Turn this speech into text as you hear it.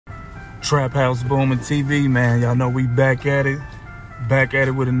Trap House Booming TV, man. Y'all know we back at it. Back at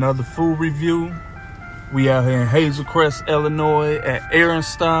it with another food review. We out here in Hazel Crest, Illinois at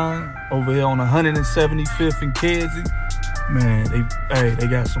Ariston, over here on 175th and Kedzie. Man, they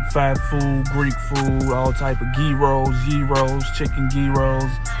got some fat food, Greek food, all type of gyros, chicken gyros,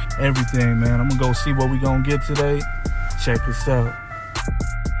 everything, man. I'm gonna go see what we gonna get today. Check this out.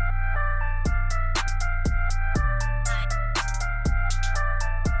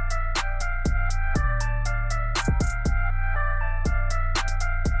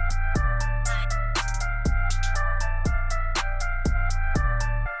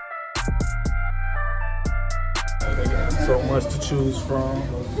 So much to choose from.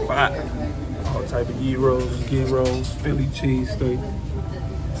 All type of gyros, Philly cheesesteak.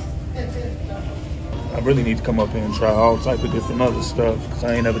 I really need to come up here and try all type of different other stuff because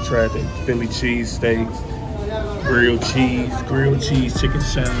I ain't never tried the Philly cheesesteaks, grilled cheese, chicken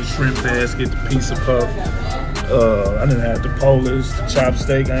sandwich, shrimp basket, the pizza puff. I didn't have the Polish, the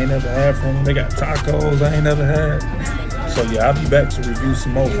chopsteak. I ain't never had from them. They got tacos I ain't never had. So yeah, I'll be back to review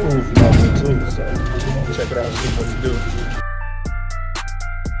some more food from out there too. So we're gonna check it out and see what we do.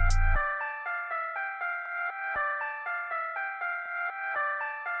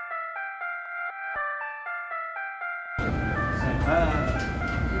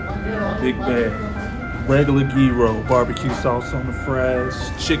 Big bag. Regular gyro, barbecue sauce on the fries,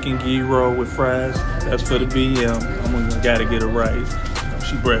 chicken gyro with fries. That's for the BM. Gotta get it right.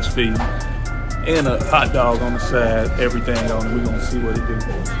 She breastfeeding. And a hot dog on the side, everything on it. We're gonna see what it do.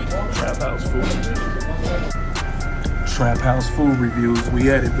 Trap House food. Trap House food reviews.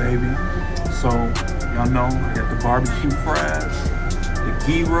 We at it, baby. So, y'all know, I got the barbecue fries, the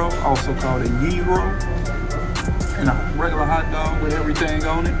gyro, also called a gyro, and a regular hot dog with everything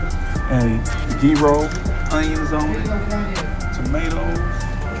on it. And the gyro, onions on it, tomatoes,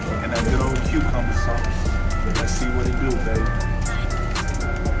 and that good old cucumber sauce. Let's see what it do, baby.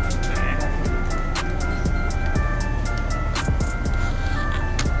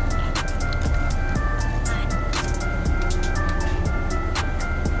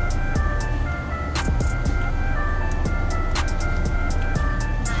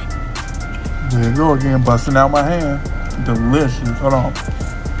 There you go again, busting out my hand. Delicious. Hold on.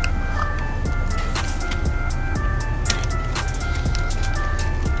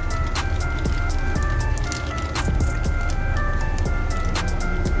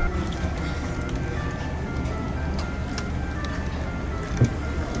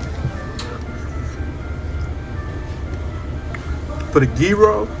 For the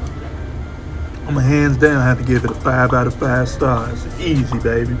gyro, I'm hands down have to give it a 5 out of 5 stars. Easy,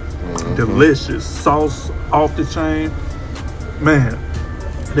 baby. Delicious. Sauce off the chain. Man,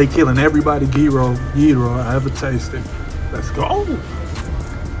 they killing everybody gyro I ever tasted. Let's go. All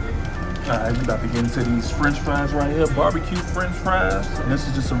right, we about to get into these French fries right here. Barbecue French fries. And this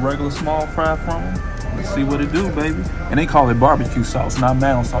is just a regular small fry from them. Let's see what it do, baby. And they call it barbecue sauce, not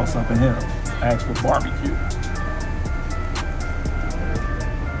mountain sauce up in here. Ask for barbecue.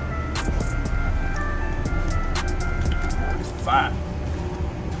 Fire.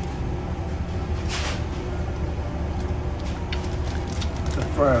 The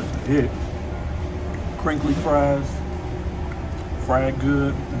fries are hit. Crinkly fries, fried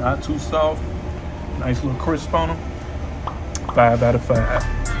good, not too soft. Nice little crisp on them. 5 out of 5. All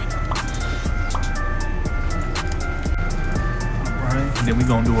right, and then we're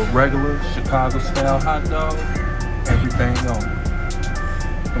gonna do a regular Chicago style hot dog. Everything on it.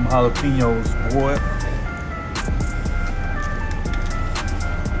 Them jalapenos, boy.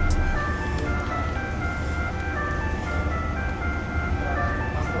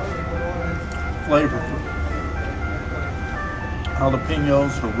 Flavorful.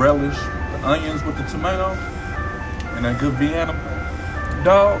 Jalapenos, the relish, the onions with the tomato, and that good Vienna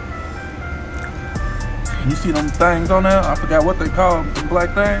dog. You see them things on there? I forgot what they call them, the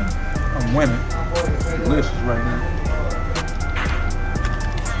black thing. I'm winning. Delicious right now.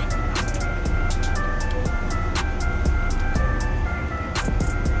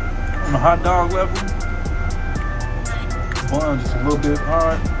 On the hot dog level, bun just a little bit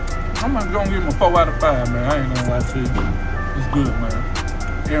hard. I'm not gonna give him a 4 out of 5, man. I ain't gonna lie to you. It's good, man.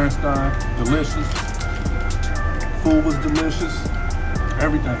 Ariston, delicious. Food was delicious.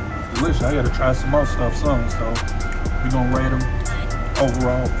 Everything was delicious. I gotta try some more stuff soon, so we're gonna rate them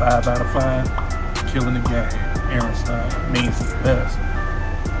overall 5 out of 5. Killing the game. Ariston means the best.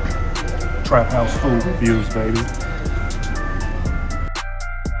 Trap House food reviews, baby.